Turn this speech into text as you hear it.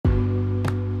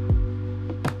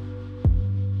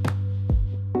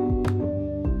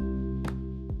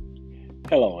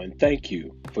and thank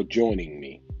you for joining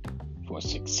me for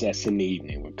Success in the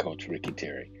Evening with Coach Ricky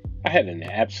Terry. I had an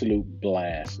absolute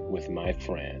blast with my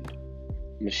friend,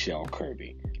 Michelle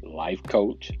Kirby, life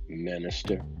coach,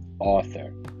 minister,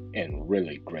 author, and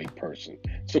really great person.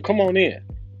 So come on in.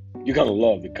 You're going to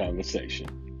love the conversation.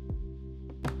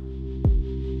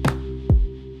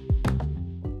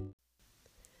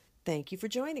 Thank you for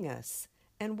joining us,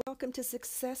 and welcome to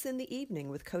Success in the Evening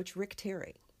with Coach Rick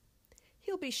Terry.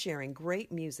 He'll be sharing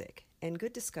great music and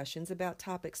good discussions about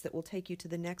topics that will take you to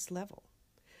the next level.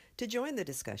 To join the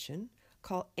discussion,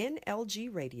 call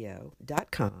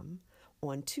nlgradio.com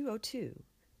on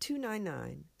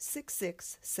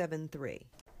 202-299-6673.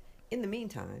 In the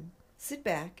meantime, sit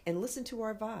back and listen to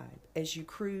our vibe as you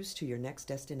cruise to your next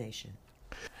destination.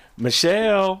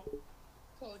 Michelle.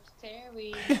 Coach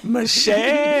Terry.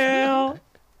 Michelle.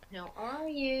 How are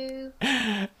you?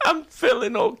 I'm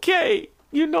feeling okay.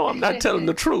 You know I'm not telling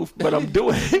the truth, but I'm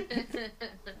doing it.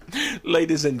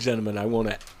 Ladies and gentlemen, I want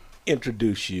to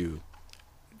introduce you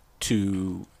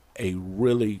to a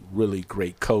really, really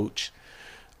great coach,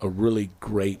 a really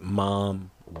great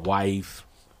mom, wife,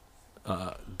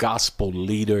 gospel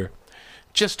leader,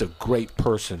 just a great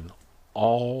person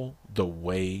all the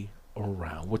way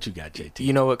around. What you got, JT?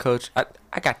 You know what, Coach? I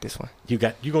got this one. You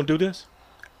gonna do this?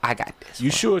 I got this. You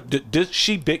one. sure?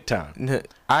 She big time.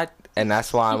 And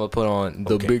that's why I'm gonna put on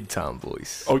the big time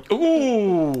voice. Oh,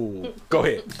 ooh. Go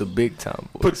ahead. The big time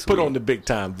voice. Put on the big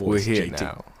time voice. We're here JT.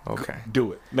 now. Okay.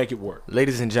 Do it. Make it work.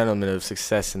 Ladies and gentlemen of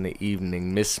Success in the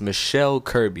Evening, Miss Michelle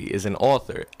Kirby is an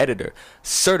author, editor,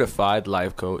 certified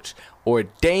life coach,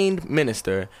 ordained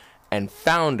minister, and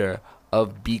founder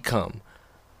of Become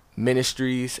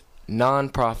Ministries,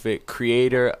 nonprofit,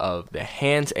 creator of the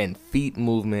Hands and Feet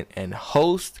movement, and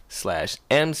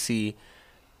host/MC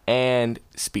and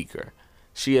speaker.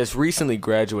 She has recently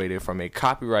graduated from a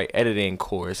copyright editing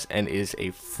course and is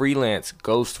a freelance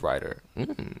ghostwriter.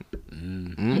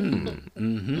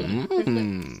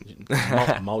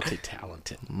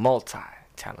 Multi-talented.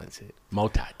 Multi-talented.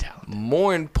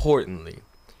 More importantly,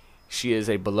 she is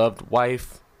a beloved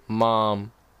wife,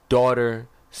 mom, daughter,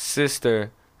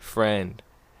 sister, friend,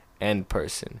 and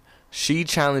person. She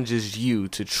challenges you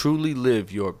to truly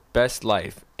live your best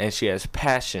life, and she has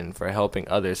passion for helping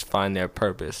others find their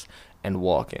purpose and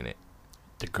walk in it.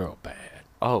 The girl bad.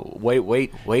 Oh,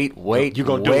 wait. You're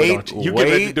going to do it, aren't you? You get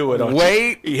ready to do it, aren't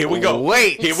you? Here we go.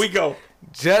 Here we go.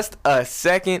 Just a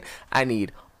second. I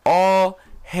need all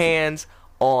hands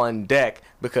on deck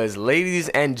because, ladies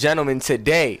and gentlemen,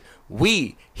 today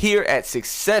we here at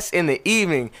Success in the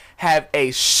Evening have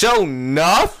a show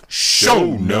enough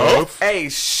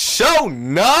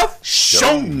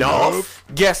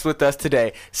guest with us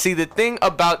today. See, the thing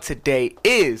about today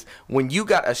is when you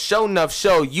got a show enough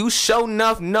show, you show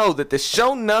enough know that the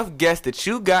show enough guest that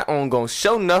you got on gonna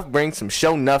show enough bring some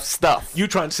show enough stuff. You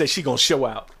trying to say she gonna show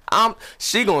out?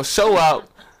 She gonna show out.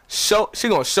 She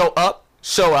gonna show up,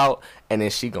 show out, and then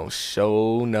she gonna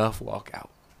show enough walk out.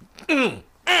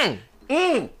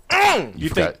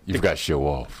 You've got show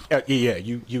off. Yeah,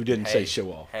 you didn't say show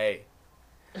off. Hey,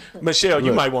 Michelle,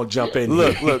 you might want to jump in.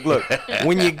 Look.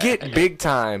 When you get big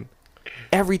time,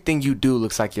 everything you do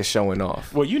looks like you're showing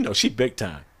off. Well, you know she big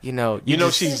time. You know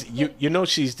she's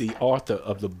the author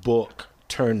of the book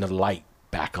Turn the Light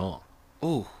Back On.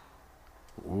 Ooh.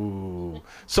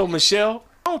 So Michelle,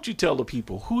 why don't you tell the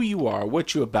people who you are,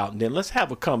 what you're about, and then let's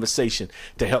have a conversation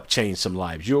to help change some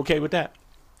lives. You okay with that?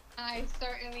 I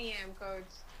certainly am, Coach.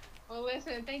 Well,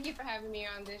 listen, thank you for having me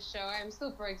on this show. I'm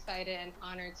super excited and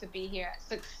honored to be here at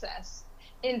Success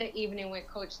in the Evening with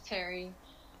Coach Terry.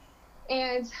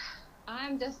 And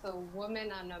I'm just a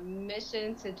woman on a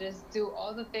mission to just do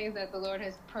all the things that the Lord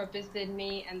has purposed in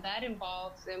me, and that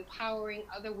involves empowering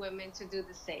other women to do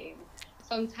the same.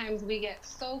 Sometimes we get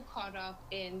so caught up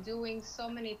in doing so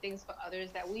many things for others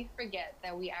that we forget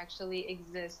that we actually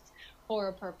exist for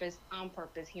a purpose, on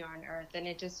purpose here on earth. And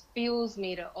it just fuels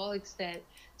me to all extent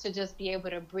to just be able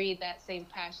to breathe that same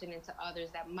passion into others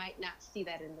that might not see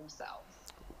that in themselves.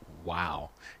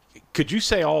 Wow. Could you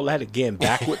say all that again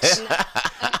backwards?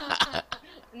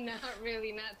 Not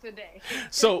really, not today.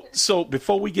 So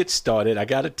before we get started, I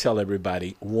got to tell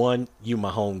everybody, one, you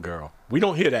my homegirl. We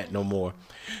don't hear that no more.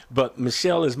 But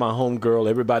Michelle is my homegirl.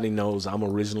 Everybody knows I'm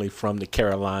originally from the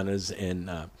Carolinas and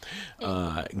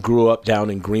grew up down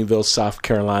in Greenville, South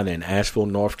Carolina, and Asheville,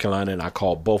 North Carolina, and I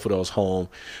call both of those home.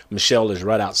 Michelle is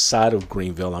right outside of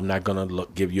Greenville. I'm not going to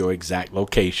give you an exact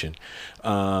location.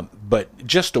 But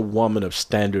just a woman of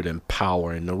standard and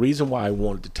power. And the reason why I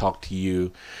wanted to talk to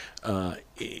you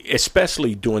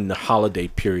especially during the holiday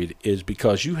period, is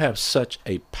because you have such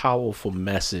a powerful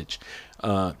message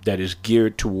that is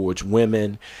geared towards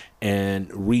women and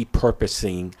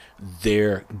repurposing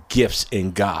their gifts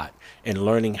in God and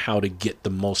learning how to get the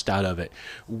most out of it.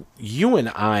 You and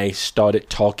I started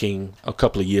talking a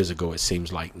couple of years ago, it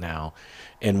seems like now.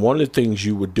 And one of the things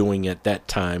you were doing at that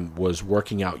time was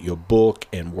working out your book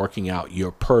and working out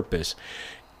your purpose.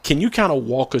 Can you kind of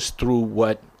walk us through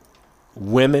what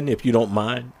women, if you don't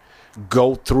mind,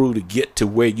 go through to get to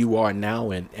where you are now,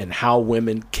 and how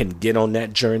women can get on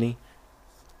that journey?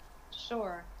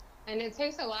 Sure. And it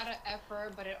takes a lot of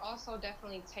effort, but it also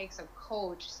definitely takes a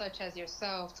coach such as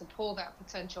yourself to pull that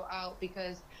potential out,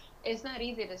 because it's not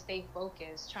easy to stay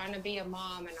focused, trying to be a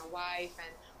mom and a wife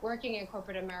and working in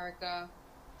corporate America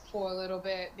for a little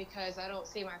bit, because I don't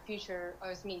see my future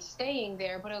as me staying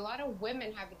there. But a lot of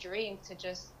women have a dream to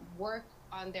just work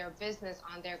on their business,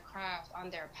 on their craft, on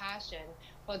their passion,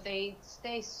 but they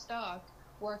stay stuck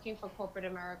working for corporate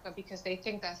America because they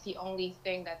think that's the only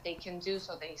thing that they can do,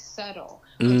 so they settle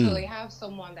until they have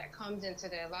someone that comes into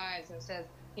their lives and says,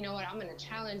 you know what, I'm going to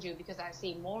challenge you because I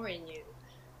see more in you.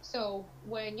 So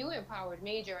when you empowered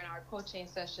me during our coaching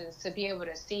sessions to be able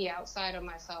to see outside of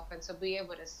myself and to be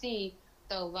able to see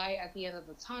the light at the end of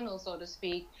the tunnel, so to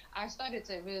speak, I started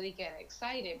to really get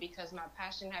excited because my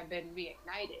passion had been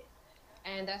reignited.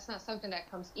 And that's not something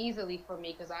that comes easily for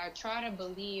me, because I try to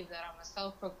believe that I'm a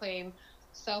self-proclaimed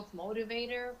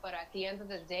self-motivator, but at the end of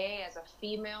the day, as a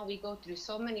female, we go through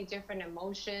so many different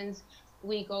emotions.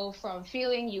 We go from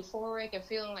feeling euphoric and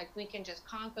feeling like we can just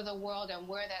conquer the world and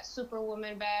wear that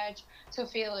superwoman badge, to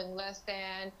feeling less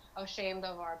than, ashamed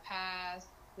of our past,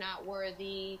 not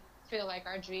worthy, feel like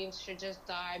our dreams should just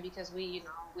die because we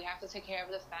have to take care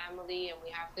of the family and we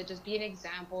have to just be an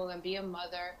example and be a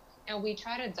mother. And we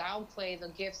try to downplay the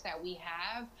gifts that we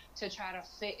have to try to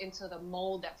fit into the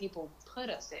mold that people put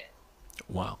us in.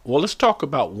 Wow. Well, let's talk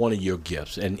about one of your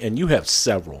gifts, and you have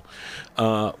several.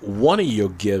 One of your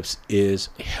gifts is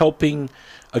helping,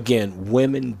 again,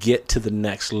 women get to the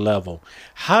next level.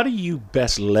 How do you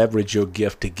best leverage your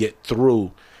gift to get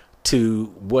through to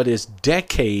what is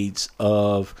decades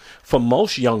of, for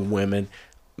most young women,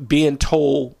 being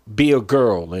told, be a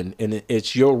girl, and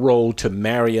it's your role to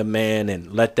marry a man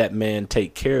and let that man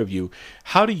take care of you?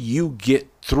 How do you get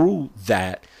through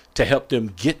that to help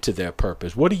them get to their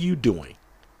purpose? What are you doing?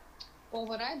 Well,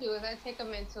 what I do is I take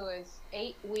them into an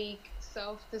 8-week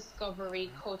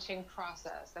self-discovery coaching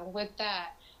process. And with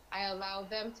that, I allow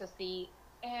them to see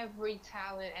every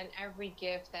talent and every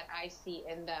gift that I see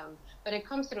in them. But it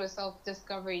comes through a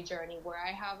self-discovery journey where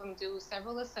I have them do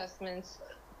several assessments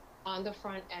on the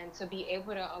front end to be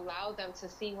able to allow them to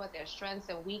see what their strengths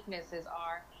and weaknesses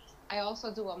are. I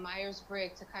also do a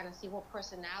Myers-Briggs to kind of see what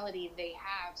personality they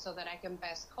have so that I can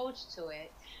best coach to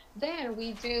it. Then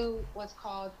we do what's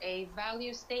called a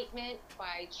value statement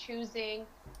by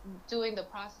doing the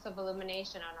process of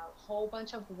elimination on a whole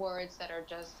bunch of words that are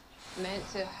just meant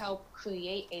to help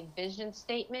create a vision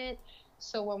statement.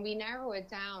 So when we narrow it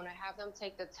down, I have them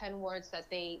take the 10 words that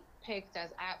they picked as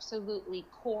absolutely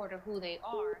core to who they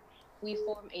are. We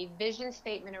form a vision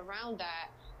statement around that.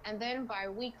 And then by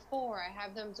week 4, I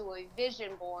have them do a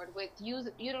vision board with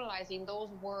utilizing those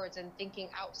words and thinking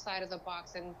outside of the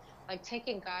box and like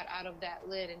taking God out of that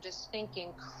lid and just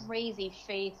thinking crazy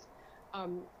faith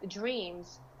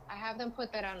dreams. I have them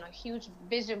put that on a huge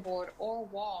vision board or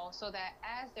wall so that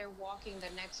as they're walking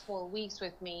the next 4 weeks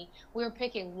with me, we're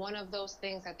picking one of those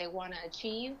things that they want to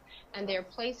achieve, and they're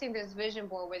placing this vision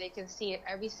board where they can see it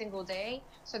every single day,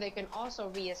 so they can also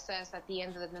reassess at the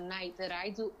end of the night that I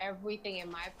do everything in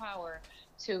my power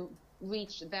to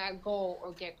reach that goal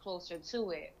or get closer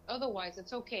to it. Otherwise,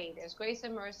 it's okay. There's grace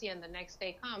and mercy and the next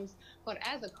day comes. But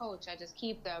as a coach, I just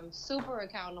keep them super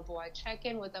accountable. I check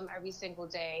in with them every single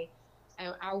day.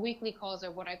 And our weekly calls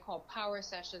are what I call power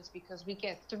sessions, because we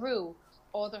get through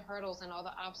all the hurdles and all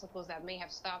the obstacles that may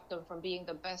have stopped them from being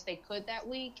the best they could that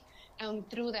week. And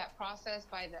through that process,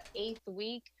 by the 8th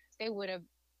week, they would have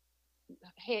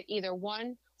hit either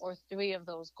 1 or 3 of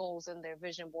those goals in their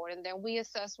vision board. And then we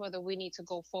assess whether we need to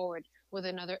go forward with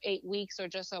another 8 weeks or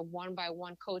just a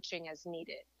 1-by-1 coaching as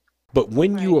needed. But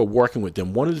when you are working with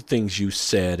them, one of the things you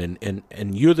said,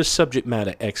 and you're the subject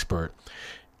matter expert,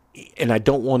 and I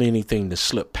don't want anything to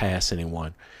slip past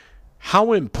anyone,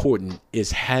 how important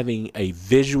is having a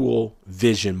visual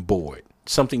vision board,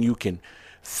 something you can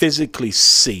physically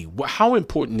see? How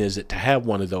important is it to have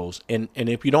one of those? And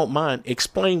if you don't mind,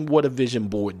 explain what a vision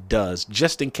board does,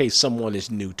 just in case someone is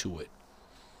new to it.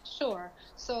 Sure.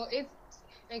 So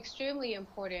Extremely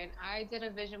important. I did a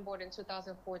vision board in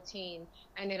 2014,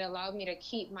 and it allowed me to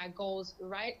keep my goals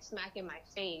right smack in my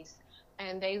face.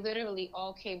 And they literally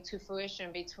all came to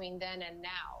fruition between then and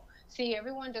now. See,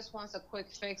 everyone just wants a quick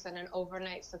fix and an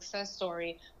overnight success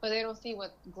story, but they don't see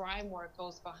what grind work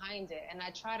goes behind it. And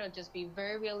I try to just be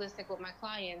very realistic with my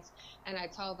clients, and I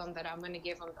tell them that I'm going to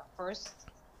give them the first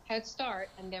head start,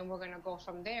 and then we're going to go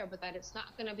from there, but that it's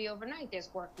not going to be overnight.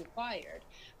 There's work required.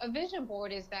 A vision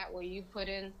board is that where you put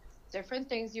in different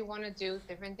things you want to do,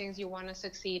 different things you want to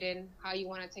succeed in, how you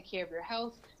want to take care of your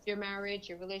health, your marriage,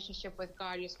 your relationship with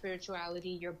God, your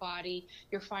spirituality, your body,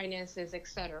 your finances,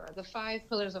 etc. The 5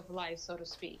 pillars of life, so to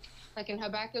speak. Like in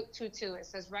Habakkuk 2:2, it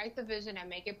says, write the vision and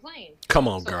make it plain. Come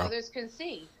on, so girl. others can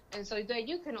see. And so that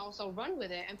you can also run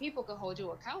with it and people can hold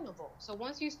you accountable. So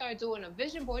once you start doing a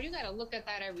vision board, you got to look at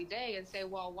that every day and say,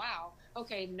 well, wow,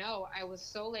 okay, no, I was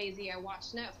so lazy. I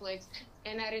watched Netflix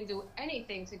and I didn't do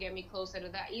anything to get me closer to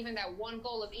that, even that one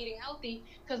goal of eating healthy,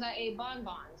 because I ate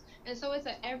bonbons. And so it's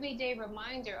an everyday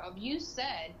reminder of, you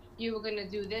said you were going to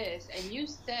do this, and you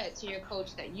said to your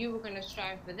coach that you were going to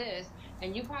strive for this,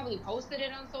 and you probably posted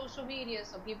it on social media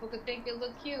so people could think it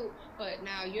looked cute, but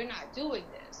now you're not doing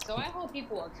this. So I hold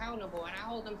people accountable, and I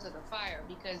hold them to the fire,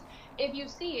 because if you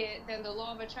see it, then the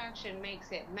law of attraction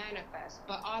makes it manifest,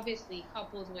 but obviously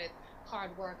coupled with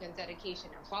hard work and dedication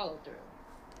and follow through.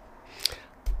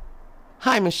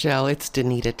 Hi, Michelle. It's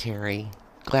Danita Terry.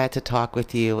 Glad to talk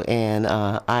with you. And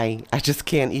I just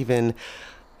can't even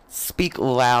speak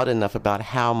loud enough about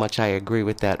how much I agree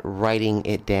with that, writing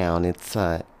it down. It's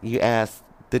you asked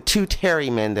the 2 Terry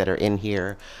men that are in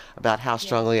here about how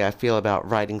strongly I feel about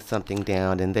writing something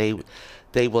down, and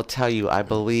they will tell you I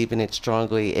believe in it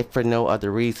strongly, if for no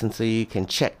other reason, so you can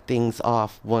check things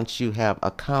off once you have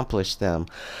accomplished them.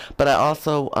 But I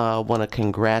also want to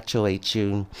congratulate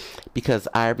you, because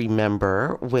I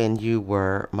remember when you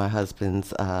were my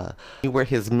husband's, you were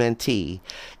his mentee,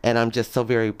 and I'm just so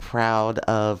very proud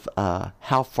of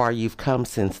how far you've come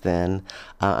since then.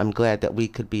 I'm glad that we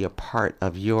could be a part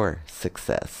of your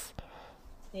success.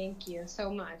 Thank you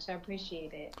so much. I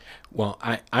appreciate it. Well,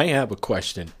 I have a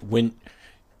question.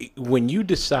 When you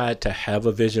decide to have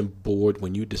a vision board,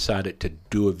 when you decided to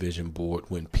do a vision board,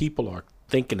 when people are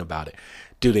thinking about it,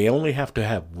 do they only have to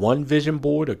have one vision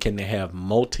board, or can they have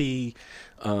multi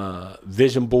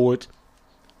vision boards?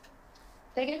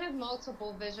 They can have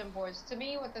multiple vision boards. To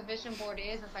me, what the vision board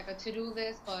is, it's like a to-do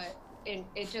list, but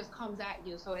it just comes at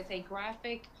you. So it's a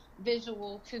graphic,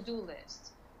 visual to-do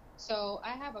list. So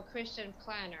I have a Christian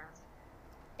planner,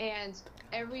 and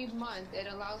every month it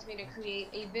allows me to create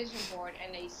a vision board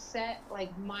and a set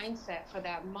mindset for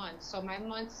that month. So my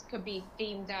months could be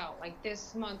themed out. Like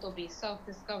this month will be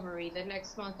self-discovery. The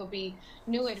next month will be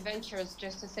new adventures,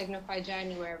 just to signify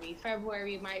January.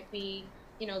 February might be,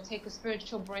 take a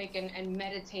spiritual break and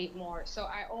meditate more. So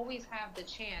I always have the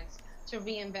chance to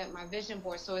reinvent my vision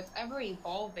board. So it's ever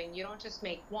evolving. You don't just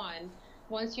make one.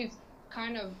 Once you've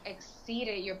kind of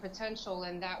exceeded your potential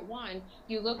in that one,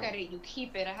 you look at it, you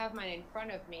keep it. I have mine in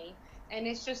front of me, and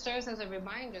it just serves as a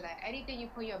reminder that anything you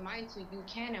put your mind to, you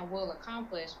can and will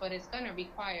accomplish, but it's going to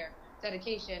require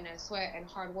dedication and sweat and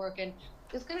hard work, and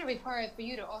it's going to require for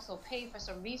you to also pay for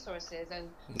some resources and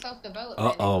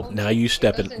self-development. Now you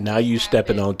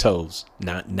stepping on toes.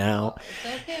 Now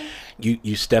it's okay.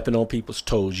 You stepping on people's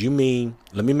toes. You mean,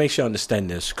 let me make sure I understand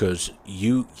this, because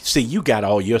you got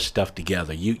all your stuff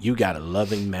together. You got a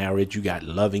loving marriage, you got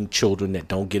loving children that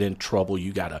don't get in trouble,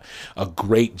 you got a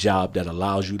great job that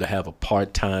allows you to have a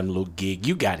part-time little gig.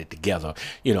 You got it together.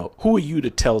 Who are you to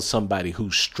tell somebody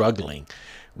who's struggling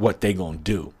what they gonna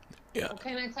do? Yeah. Well,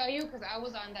 can I tell you? Because I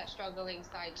was on that struggling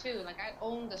side too. Like, I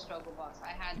owned the struggle bus. I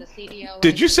had the CDL.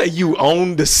 Did you say you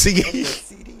owned the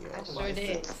CDL? I sure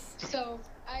did. So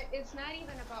it's not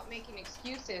even about making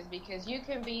excuses, because you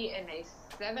can be in a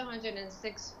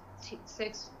 706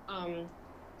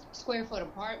 square foot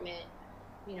apartment,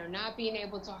 not being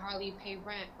able to hardly pay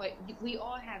rent, but we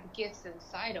all have gifts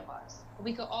inside of us.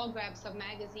 We could all grab some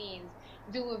magazines,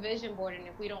 do a vision board, and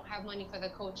if we don't have money for the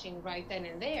coaching right then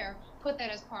and there, put that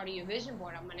as part of your vision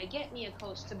board. I'm going to get me a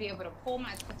coach to be able to pull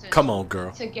my potential. Come on,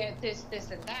 girl. To get this,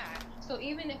 and that. So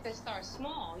even if it starts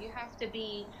small, you have to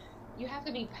be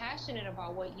passionate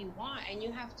about what you want, and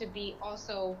you have to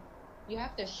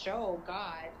show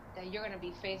God that you're going to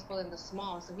be faithful in the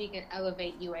small, so he can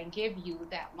elevate you and give you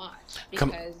that much.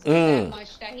 Because that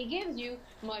much that he gives you,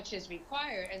 much is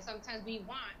required. And sometimes we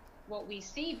want what we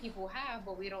see people have,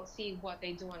 but we don't see what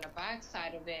they do on the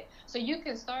backside of it. So you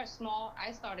can start small.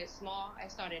 I started small. I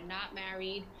started not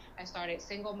married. I started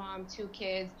single mom, 2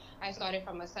 kids. I started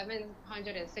from a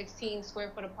 716 square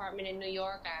foot apartment in New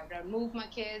York. I moved my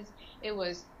kids. It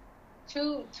was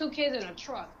two kids in a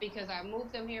truck because I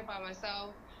moved them here by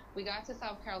myself. We got to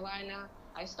South Carolina.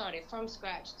 I started from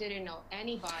scratch, didn't know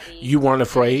anybody. You weren't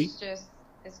afraid?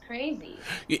 It's crazy.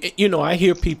 You know, I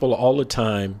hear people all the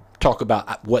time talk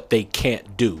about what they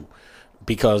can't do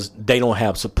because they don't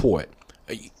have support.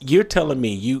 You're telling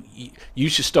me you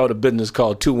should start a business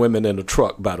called Two Women in a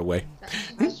Truck, by the way.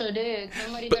 I sure did.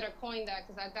 Somebody better coin that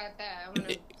because I got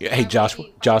that. Hey, Josh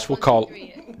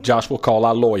will call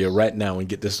our lawyer right now and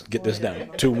get this down.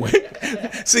 Two Women.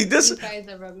 See, You guys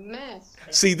are a mess.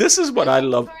 See, this is what I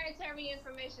love. Proprietary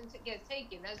information to get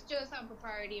taken. That's just how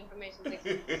proprietary information gets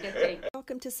taken.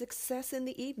 Welcome to Success in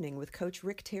the Evening with Coach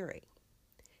Rick Terry.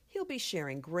 He'll be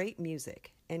sharing great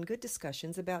music and good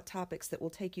discussions about topics that will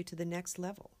take you to the next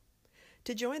level.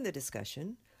 To join the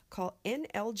discussion, call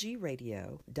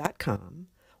nlgradio.com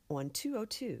on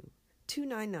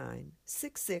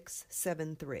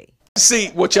 202-299-6673. See,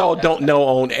 what y'all don't know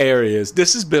on air is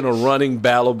this has been a running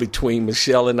battle between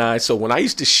Michelle and I. So when I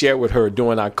used to share with her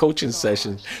during our coaching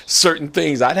sessions certain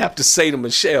things, I'd have to say to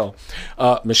Michelle,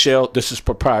 Michelle, this is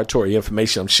proprietary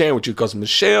information I'm sharing with you because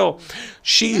Michelle,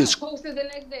 she is posted the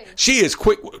next day. She is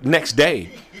quick next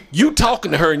day. You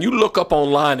talking to her and you look up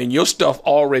online and your stuff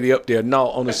already up there. No,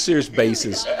 on a serious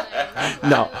basis.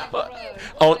 No,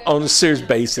 on a serious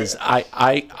basis,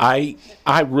 I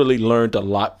really learned a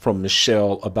lot from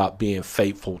Michelle about being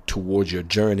faithful towards your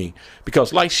journey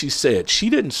because like she said,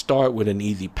 she didn't start with an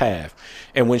easy path.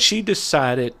 And when she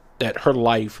decided that her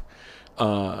life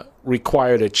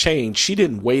required a change, she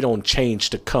didn't wait on change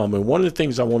to come. And one of the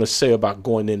things I want to say about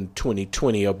going into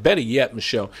 2020, or better yet,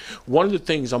 Michelle, one of the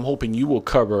things I'm hoping you will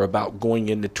cover about going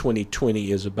into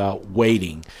 2020 is about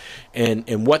waiting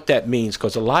and what that means.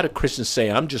 Because a lot of Christians say,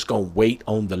 I'm just going to wait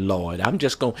on the Lord. I'm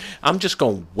just going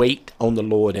to wait on the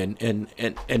Lord. And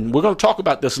we're going to talk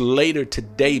about this later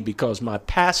today because my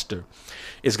pastor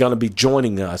is going to be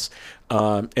joining us.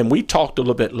 And we talked a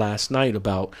little bit last night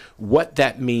about what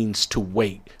that means to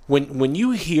wait. When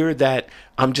you hear that,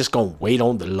 I'm just going to wait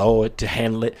on the Lord to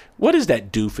handle it, what does that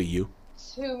do for you?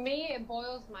 To me, it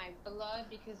boils my blood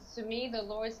because to me, the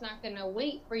Lord's not going to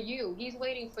wait for you. He's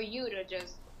waiting for you to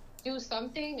just do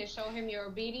something to show him your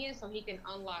obedience so he can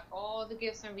unlock all the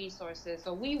gifts and resources.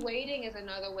 So we waiting is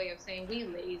another way of saying we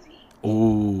lazy.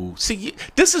 Ooh, see,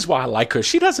 this is why I like her.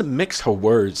 She doesn't mix her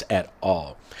words at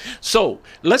all. So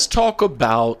let's talk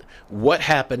about what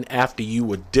happened after you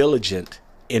were diligent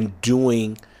in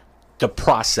doing the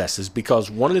processes, because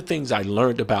one of the things I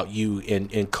learned about you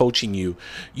in coaching you,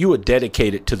 you were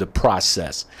dedicated to the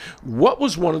process. What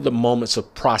was one of the moments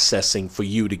of processing for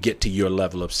you to get to your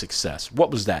level of success? What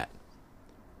was that?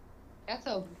 That's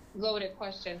a loaded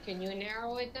question. Can you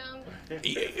narrow it down?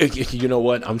 You know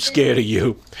what? I'm scared of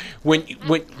you.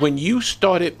 When you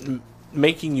started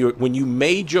when you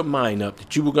made your mind up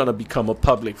that you were going to become a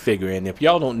public figure, and if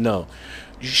y'all don't know,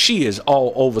 she is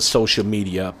all over social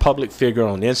media, a public figure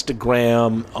on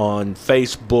Instagram, on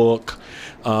Facebook.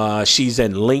 She's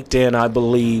in LinkedIn, I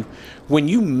believe. When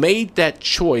you made that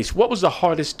choice, what was the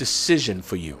hardest decision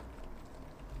for you?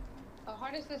 The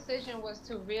hardest decision was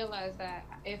to realize that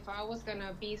if I was going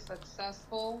to be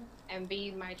successful and be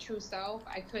my true self,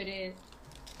 I couldn't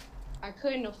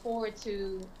afford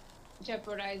to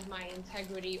jeopardize my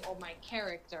integrity or my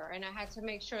character, and I had to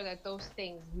make sure that those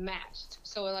things matched.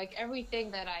 So like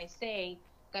everything that I say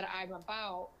that I'm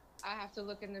about, I have to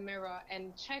look in the mirror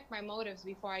and check my motives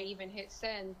before I even hit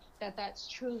send, that that's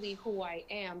truly who I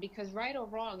am. Because right or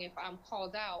wrong, if I'm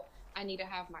called out, I need to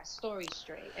have my story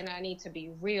straight and I need to be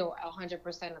real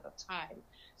 100% of the time.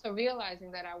 So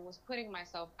realizing that I was putting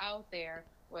myself out there,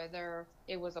 whether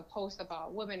it was a post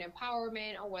about women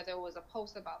empowerment or whether it was a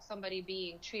post about somebody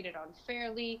being treated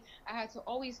unfairly, I had to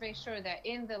always make sure that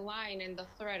in the line and the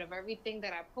thread of everything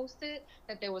that I posted,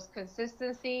 that there was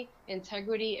consistency,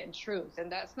 integrity, and truth. And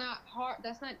that's not hard.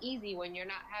 That's not easy when you're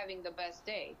not having the best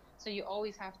day. So you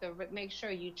always have to make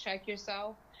sure you check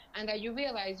yourself and that you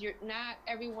realize not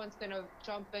everyone's going to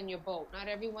jump in your boat. Not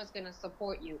everyone's going to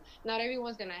support you. Not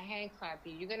everyone's going to hand clap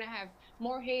you. You're going to have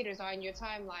more haters on your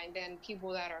timeline than people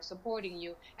that are supporting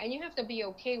you. And you have to be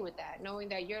okay with that, knowing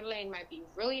that your lane might be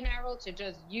really narrow to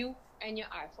just you and your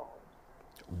iPhone.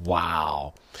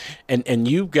 Wow. And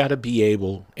you've got to be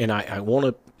able, and I want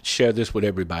to share this with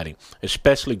everybody,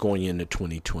 especially going into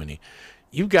 2020.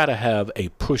 You've got to have a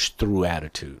push-through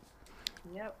attitude.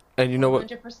 Yep. And you know what?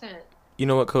 100%. You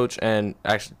know what, Coach, and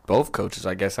actually both coaches,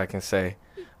 I guess I can say,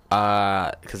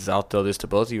 Because I'll throw this to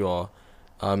both of you all.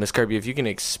 Ms. Kirby, if you can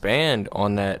expand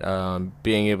on that,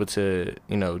 being able to,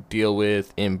 deal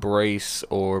with, embrace,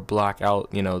 or block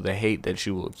out, the hate that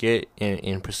you will get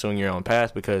in pursuing your own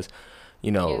path, because,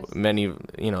 Yes. many,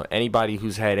 anybody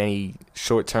who's had any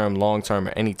short-term, long-term,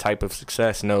 or any type of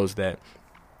success knows that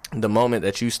the moment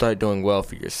that you start doing well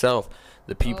for yourself,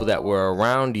 the people that were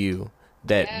around you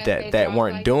that Yes, that they that drop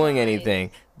weren't like doing flies.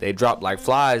 anything, they drop like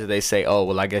flies. They say, "Oh,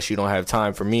 well, I guess you don't have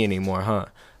time for me anymore, huh?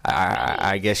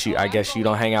 I guess you Oh, I I'm guess you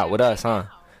going don't hang through out that with right us, huh?"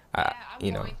 now. I, Yeah, I'm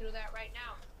you know, going through that right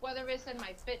now. Whether it's in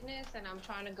my fitness and I'm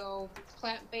trying to go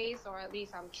plant-based, or at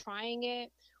least I'm trying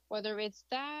it, whether it's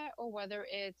that, or whether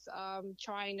it's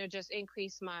trying to just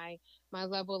increase my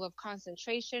level of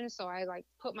concentration. So I like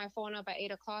put my phone up at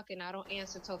 8 o'clock and I don't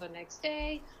answer till the next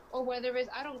day. Or whether it's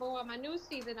I don't go on my news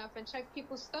feed enough and check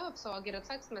people's stuff. So I'll get a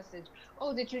text message.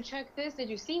 Oh, did you check this? Did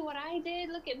you see what I did?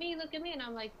 Look at me, look at me. And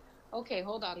I'm like, okay,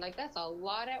 hold on. Like, that's a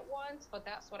lot at once, but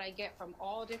that's what I get from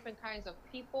all different kinds of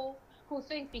people who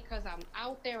think because I'm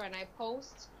out there and I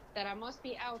post that I must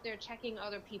be out there checking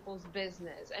other people's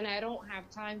business. And I don't have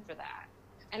time for that.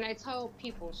 And I tell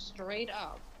people straight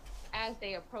up as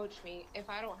they approach me, if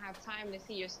I don't have time to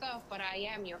see your stuff, but I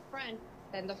am your friend,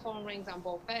 then the phone rings on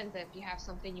both ends. If you have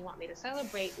something you want me to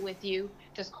celebrate with you,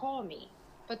 just call me.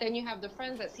 But then you have the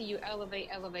friends that see you elevate,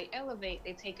 elevate, elevate.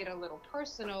 They take it a little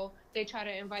personal. They try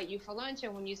to invite you for lunch.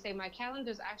 And when you say my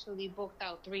calendar's actually booked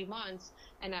out 3 months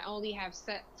and I only have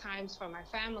set times for my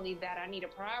family that I need to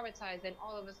prioritize, then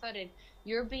all of a sudden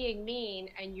you're being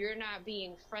mean and you're not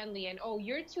being friendly. And oh,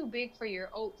 you're too big for your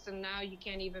oats and now you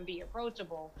can't even be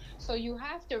approachable. So you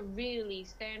have to really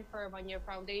stand firm on your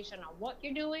foundation on what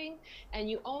you're doing. And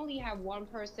you only have one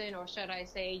person, or should I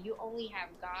say, you only have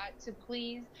God to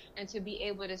please, and to be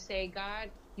able to say,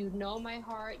 God, you know my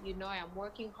heart. You know I am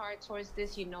working hard towards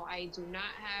this. You know I do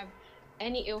not have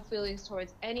any ill feelings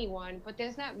towards anyone, but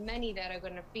there's not many that are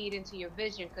going to feed into your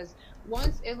vision, because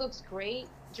once it looks great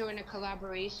during a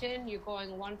collaboration, you're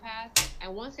going one path,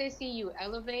 and once they see you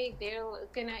elevate, they're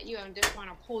looking at you and just want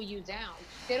to pull you down.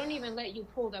 They don't even let you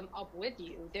pull them up with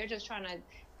you. They're just trying to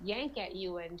yank at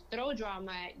you and throw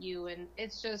drama at you, and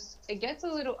it gets a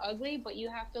little ugly, but you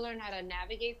have to learn how to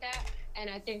navigate that. And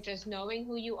I think just knowing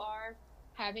who you are,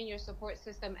 having your support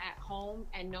system at home,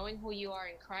 and knowing who you are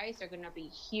in Christ are going to be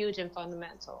huge and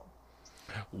fundamental.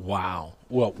 Wow.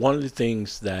 Well, one of the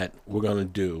things that we're going to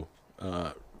do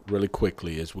really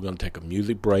quickly is we're going to take a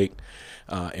music break.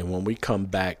 And when we come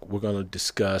back, we're going to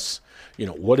discuss,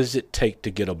 what does it take to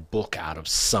get a book out of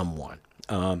someone?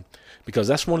 Because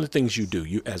that's one of the things you do.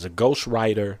 You, as a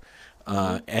ghostwriter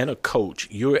and a coach,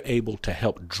 you're able to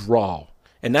help draw.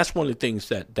 And that's one of the things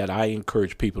that I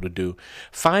encourage people to do.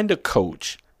 Find a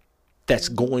coach that's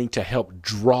going to help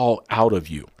draw out of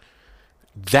you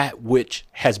that which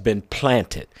has been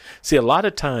planted. See, a lot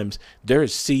of times there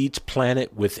is seeds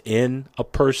planted within a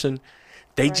person.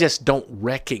 They just don't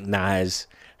recognize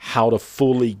how to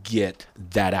fully get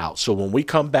that out. So when we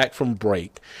come back from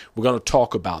break, we're going to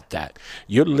talk about that.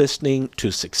 You're listening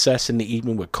to Success in the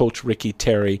Evening with Coach Ricky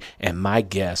Terry and my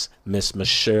guest, Miss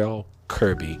Michelle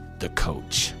Kirby, the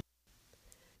coach.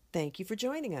 Thank you for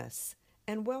joining us,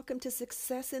 and welcome to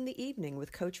Success in the Evening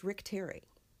with Coach Rick Terry.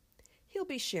 He'll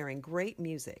be sharing great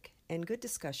music and good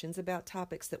discussions about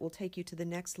topics that will take you to the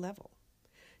next level.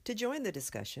 To join the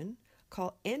discussion,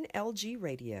 call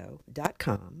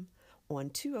nlgradio.com on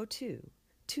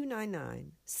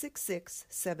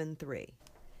 202-299-6673.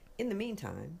 In the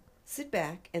meantime, sit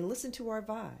back and listen to our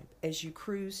vibe as you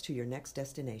cruise to your next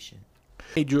destination. I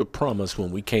made you a promise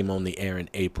when we came on the air in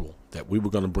April that we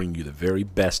were going to bring you the very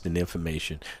best in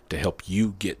information to help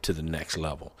you get to the next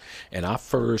level. And our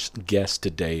first guest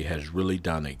today has really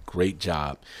done a great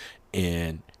job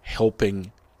in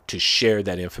helping to share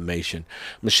that information.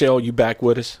 Michelle, you back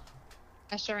with us?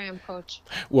 I sure am, Coach.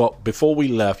 Well, before we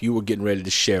left, you were getting ready to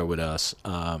share with us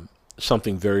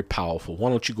something very powerful.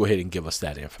 Why don't you go ahead and give us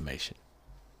that information?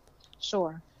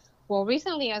 Sure. Well,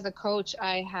 recently as a coach,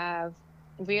 I have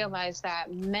realized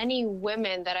that many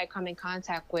women that I come in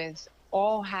contact with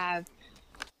all have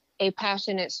a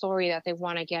passionate story that they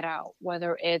want to get out,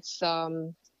 whether it's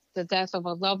the death of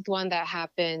a loved one that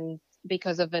happened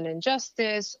because of an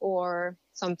injustice, or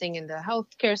something in the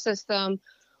healthcare system,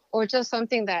 or just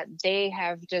something that they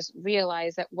have just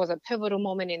realized that was a pivotal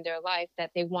moment in their life that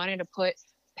they wanted to put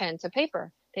pen to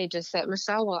paper. They just said,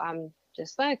 Michelle, well, I'm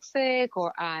dyslexic,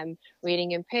 or I'm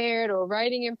reading impaired, or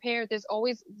writing impaired. There's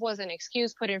always was an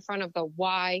excuse put in front of the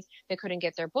why they couldn't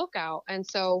get their book out. And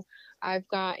so I've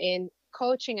gotten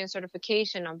coaching and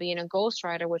certification on being a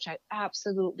ghostwriter, which I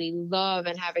absolutely love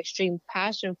and have extreme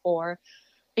passion for,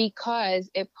 because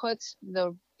it puts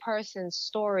the person's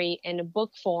story in a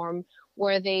book form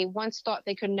where they once thought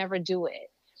they could never do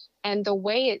it. And the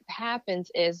way it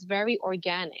happens is very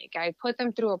organic. I put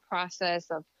them through a process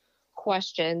of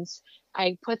questions.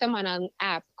 I put them on an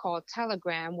app called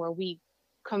Telegram where we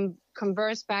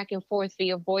converse back and forth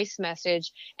via voice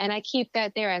message. And I keep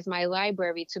that there as my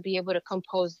library to be able to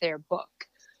compose their book.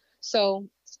 So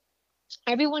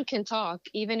everyone can talk,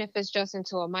 even if it's just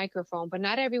into a microphone, but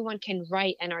not everyone can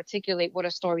write and articulate what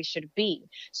a story should be.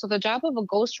 So the job of a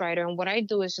ghostwriter, and what I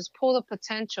do is just pull the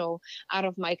potential out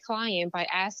of my client by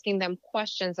asking them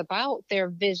questions about their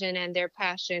vision and their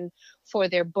passion for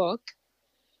their book.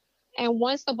 And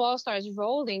once the ball starts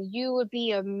rolling, you would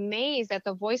be amazed at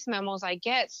the voice memos I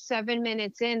get. 7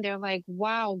 minutes in, they're like,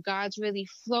 wow, God's really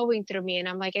flowing through me. And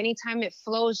I'm like, anytime it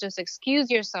flows, just excuse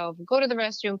yourself, go to the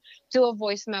restroom, do a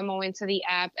voice memo into the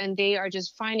app. And they are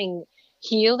just finding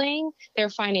healing. They're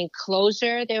finding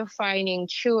closure. They're finding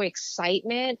true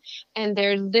excitement. And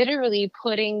they're literally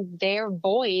putting their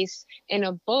voice in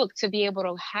a book to be able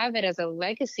to have it as a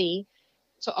legacy,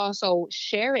 to also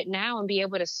share it now and be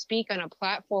able to speak on a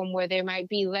platform where they might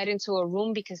be led into a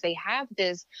room because they have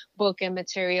this book and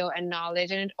material and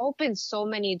knowledge. And it opens so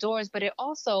many doors, but it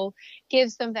also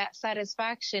gives them that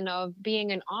satisfaction of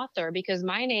being an author, because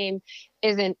my name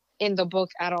isn't in the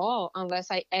book at all unless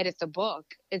I edit the book.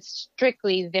 It's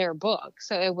strictly their book.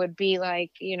 So it would be like,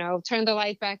 Turn the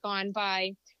Light Back On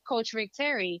by Coach Rick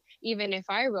Terry, even if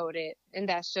I wrote it. And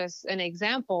that's just an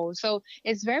example. So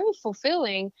it's very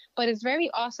fulfilling, but it's very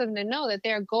awesome to know that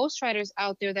there are ghostwriters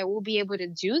out there that will be able to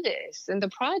do this. And the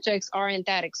projects aren't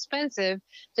that expensive,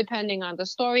 depending on the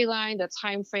storyline, the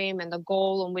time frame, and the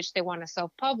goal in which they want to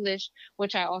self-publish,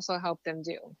 which I also help them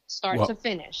do, start to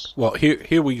finish. Well,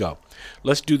 here we go.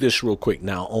 Let's do this real quick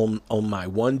now. On my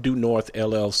One Due North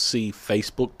LLC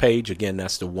Facebook page, again,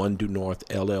 that's the One Due North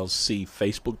LLC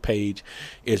Facebook page,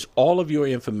 is all of your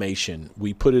information.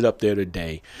 We put it up there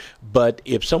today. But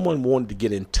if someone wanted to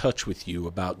get in touch with you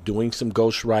about doing some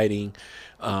ghostwriting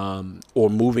or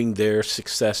moving their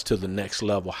success to the next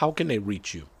level, how can they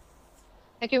reach you?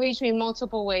 They can reach me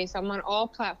multiple ways. I'm on all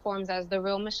platforms as The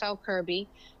Real Michelle Kirby.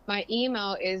 My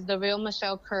email is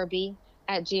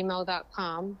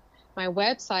therealmichellekirby@gmail.com. My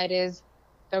website is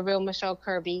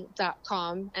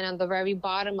therealmichellekirby.com. And on the very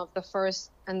bottom of the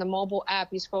first and the mobile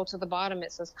app, you scroll to the bottom,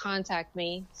 it says contact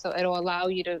me. So it'll allow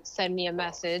you to send me a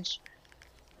message.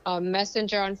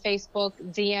 Messenger on Facebook,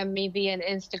 DM me via an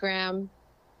Instagram,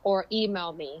 or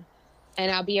email me.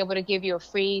 And I'll be able to give you a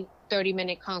free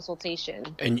 30-minute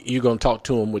consultation. And you're going to talk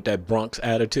to them with that Bronx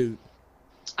attitude?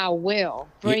 I will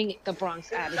bring the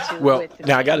Bronx attitude. Well, with now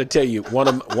me. I got to tell you, one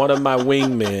of my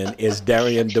wingmen is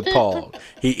Darian DePaul.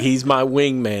 He's my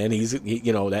wingman.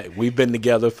 That we've been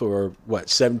together for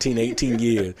 17, 18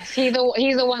 years. He's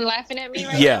the one laughing at me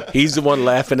right now. Yeah, he's the one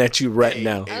laughing at you right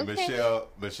now. Hey, Michelle,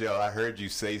 I heard you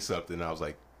say something. I was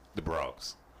like, the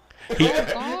Bronx. Oh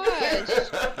gosh!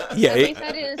 Yeah, at least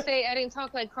I didn't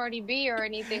talk like Cardi B or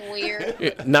anything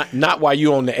weird. Not while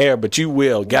you on the air, but you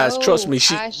will, guys. No, trust me.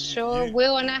 I sure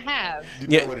will, and I have.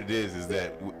 You know what it is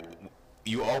that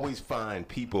you always find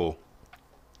people.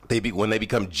 When they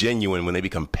become genuine, when they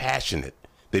become passionate,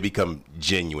 they become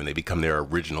genuine. They become their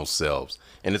original selves,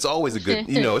 and it's always a good.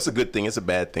 It's a good thing. It's a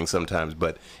bad thing sometimes,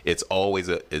 but it's always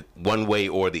one way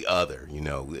or the other.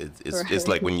 It's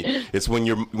like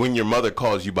when your mother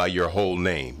calls you by your whole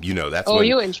name. That's when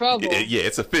you in trouble. Yeah,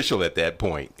 it's official at that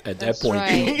point. At that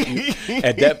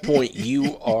point,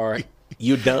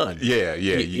 you're done. Yeah.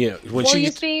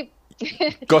 You see.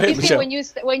 Go ahead, Michelle.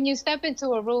 When you step into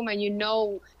a room and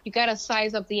you gotta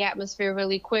size up the atmosphere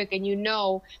really quick, and you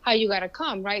know how you gotta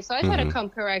come, right? So I gotta come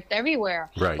correct everywhere.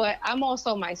 Right. But I'm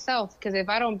also myself, because if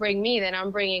I don't bring me, then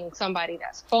I'm bringing somebody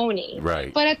that's phony.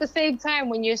 Right. But at the same time,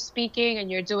 when you're speaking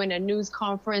and you're doing a news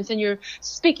conference and you're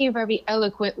speaking very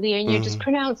eloquently and you're just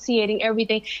pronunciating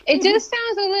everything, it just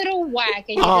sounds a little whack.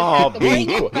 And you just have to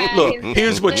bring it back. Look,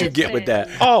 here's what you get with that.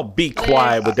 Be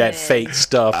quiet with that fake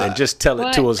stuff and just tell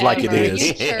it to us like it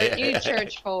is. You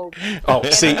church folk. Oh,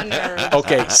 see,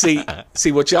 okay, see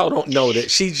what y'all don't know, that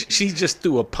she just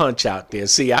threw a punch out there.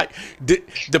 See,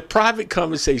 the private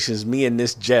conversations me and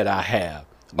this Jedi have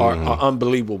are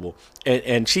unbelievable,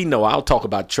 and she know I'll talk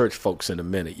about church folks in a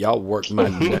minute. Y'all work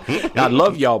I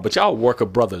love y'all, but y'all work a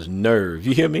brother's nerve.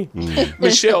 You hear me?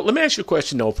 Michelle, let me ask you a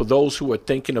question though, for those who are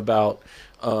thinking about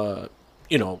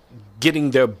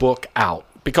getting their book out.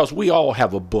 Because we all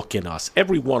have a book in us,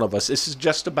 every one of us. This is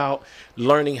just about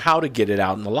learning how to get it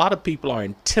out. And a lot of people are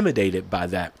intimidated by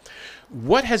that.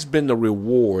 What has been the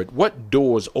reward? What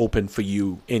doors open for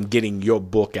you in getting your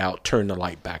book out, Turn the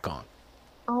Light Back On?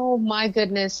 Oh, Oh my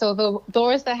goodness. So the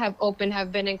doors that have opened have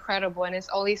been incredible, and it's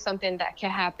only something that can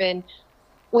happen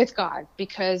with God,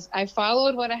 because I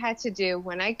followed what I had to do.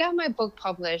 When I got my book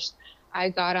published, I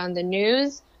got on the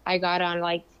news. I got on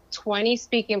like 20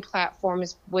 speaking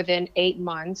platforms within 8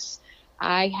 months.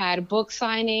 I had book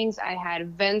signings. I had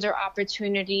vendor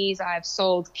opportunities. I've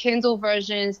sold Kindle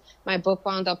versions. My book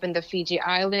wound up in the Fiji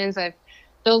Islands.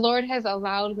 The Lord has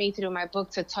allowed me through my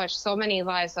book to touch so many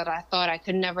lives that I thought I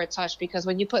could never touch, because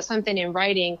when you put something in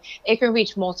writing, it can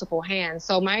reach multiple hands.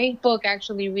 So my book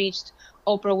actually reached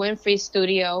Oprah Winfrey's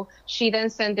studio. She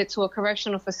then sent it to a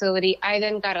correctional facility. I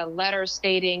then got a letter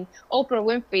stating, Oprah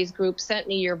Winfrey's group sent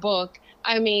me your book.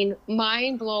 I mean,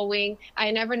 mind blowing.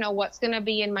 I never know what's going to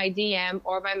be in my DM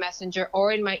or my messenger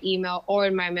or in my email or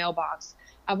in my mailbox.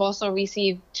 I've also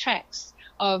received checks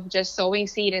of just sowing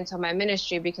seed into my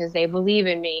ministry because they believe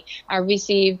in me. I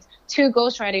received 2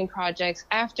 ghostwriting projects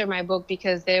after my book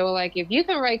because they were like, if you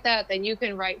can write that, then you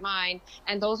can write mine.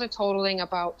 And those are totaling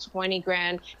about 20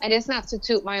 grand. And it's not to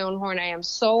toot my own horn. I am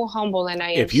so humble, and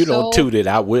I am If you don't toot it,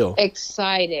 I will.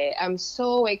 Excited. I'm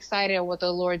so excited at what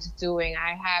the Lord's doing.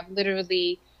 I have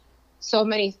literally so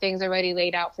many things already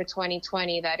laid out for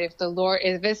 2020 that if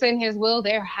it's in his will,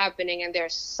 they're happening, and they're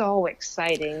so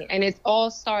exciting. And it's all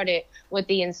started with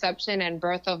the inception and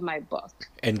birth of my book.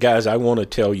 And guys, I want to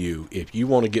tell you, if you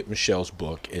want to get Michelle's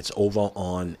book, it's over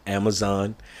on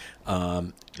Amazon.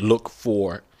 Look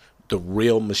for The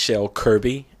Real Michelle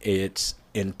Kirby. It's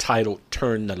entitled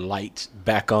Turn the Lights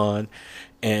Back On.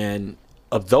 And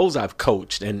of those I've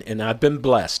coached, and I've been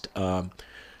blessed,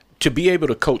 to be able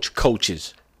to coach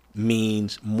coaches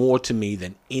means more to me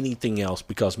than anything else,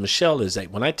 because Michelle is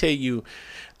when I tell you,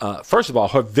 first of all,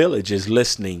 her village is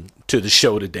listening to the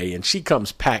show today, and she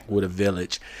comes packed with a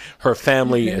village. Her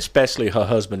family, especially her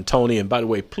husband, Tony. And by the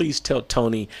way, please tell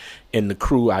Tony and the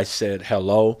crew I said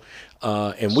hello.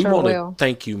 And we want to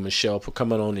thank you, Michelle, for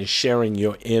coming on and sharing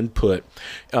your input.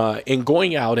 And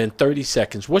going out in 30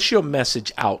 seconds, what's your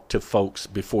message out to folks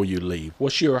before you leave?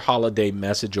 What's your holiday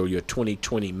message or your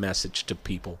 2020 message to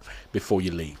people before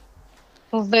you leave?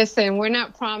 Well, listen, we're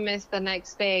not promised the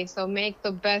next day, so make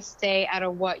the best day out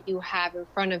of what you have in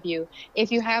front of you.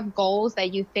 If you have goals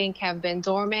that you think have been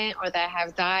dormant or that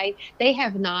have died, they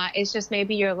have not. It's just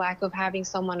maybe your lack of having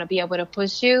someone to be able to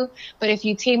push you. But if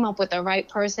you team up with the right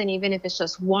person, even if it's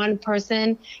just one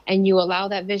person, and you allow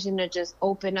that vision to just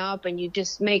open up and you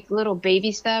just make little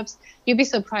baby steps, you'd be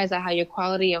surprised at how your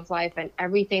quality of life and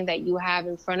everything that you have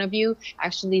in front of you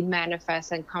actually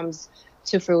manifests and comes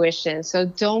to fruition. So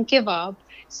don't give up.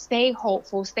 Stay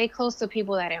hopeful. Stay close to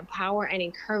people that empower and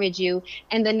encourage you.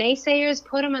 And the naysayers,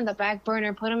 put them in the back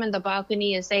burner, put them in the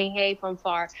balcony and say hey from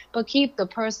far. But keep the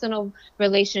personal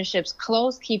relationships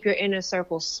close. Keep your inner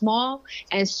circle small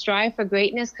and strive for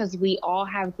greatness, because we all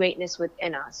have greatness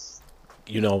within us.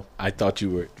 You know, I thought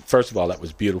you were, first of all, that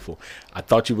was beautiful. I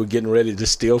thought you were getting ready to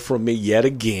steal from me yet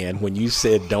again when you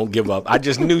said don't give up. I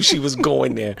just knew she was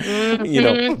going there. You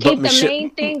know, keep the main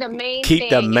thing the main keep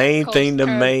thing. the main thing the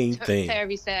main thing.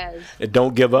 Terry says.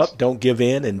 Don't give up, don't give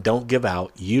in, and don't give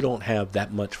out. You don't have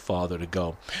that much farther to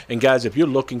go. And guys, if you're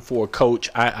looking for a coach,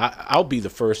 I'll be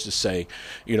the first to say,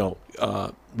 you know,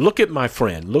 look at my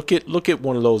friend. Look at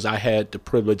one of those I had the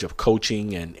privilege of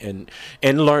coaching and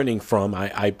learning from.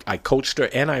 I coached her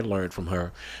and I learned from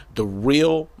her. The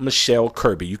Real Michelle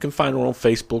Kirby. You can find her on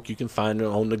Facebook. You can find her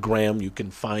on the gram. You can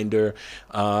find her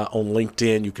on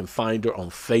LinkedIn. You can find her on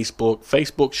Facebook.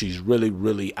 Facebook, she's really,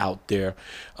 really out there.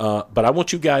 But I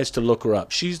want you guys to look her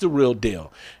up. She's the real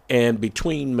deal. And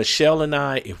between Michelle and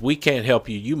I, if we can't help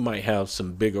you, you might have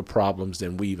some bigger problems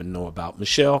than we even know about.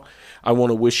 Michelle, I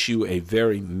want to wish you a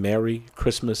very Merry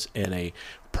Christmas and a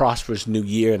prosperous new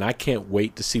year, and I can't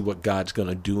wait to see what God's going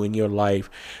to do in your life.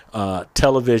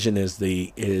 Television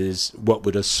is what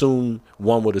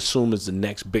one would assume is the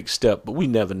next big step, but we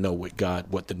never know with God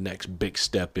what the next big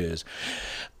step is.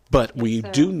 But we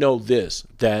do know this,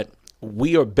 that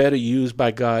we are better used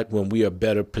by God when we are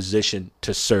better positioned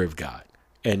to serve God.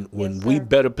 And when we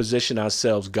better position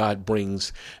ourselves, God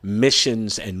brings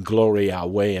missions and glory our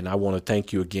way. And I want to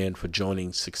thank you again for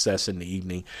joining Success in the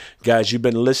Evening. Guys, you've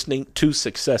been listening to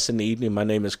Success in the Evening. My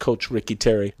name is Coach Ricky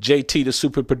Terry. JT, the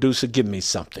super producer, give me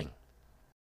something.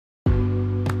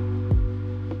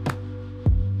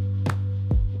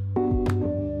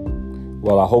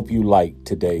 Well, I hope you liked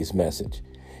today's message.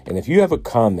 And if you have a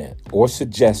comment or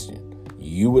suggestion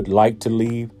you would like to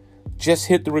leave, just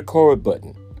hit the record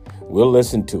button. We'll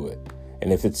listen to it.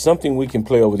 And if it's something we can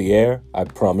play over the air, I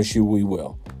promise you we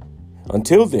will.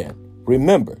 Until then,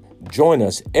 remember, join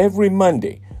us every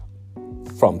Monday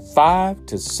from 5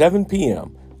 to 7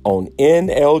 p.m. on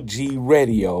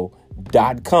nlgradio.com.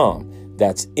 nlgradio.com.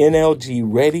 That's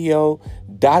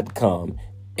nlgradio.com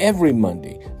every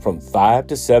Monday from 5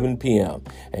 to 7 p.m.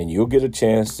 And you'll get a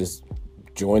chance to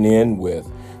join in with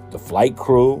the flight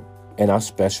crew and our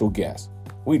special guests.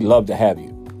 We'd love to have you.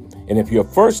 And if you're a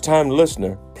first-time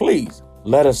listener, please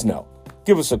let us know.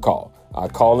 Give us a call. Our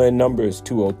call-in number is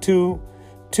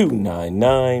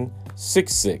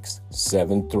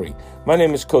 202-299-6673. My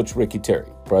name is Coach Ricky Terry,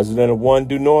 president of One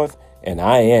Due North, and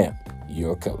I am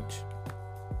your coach.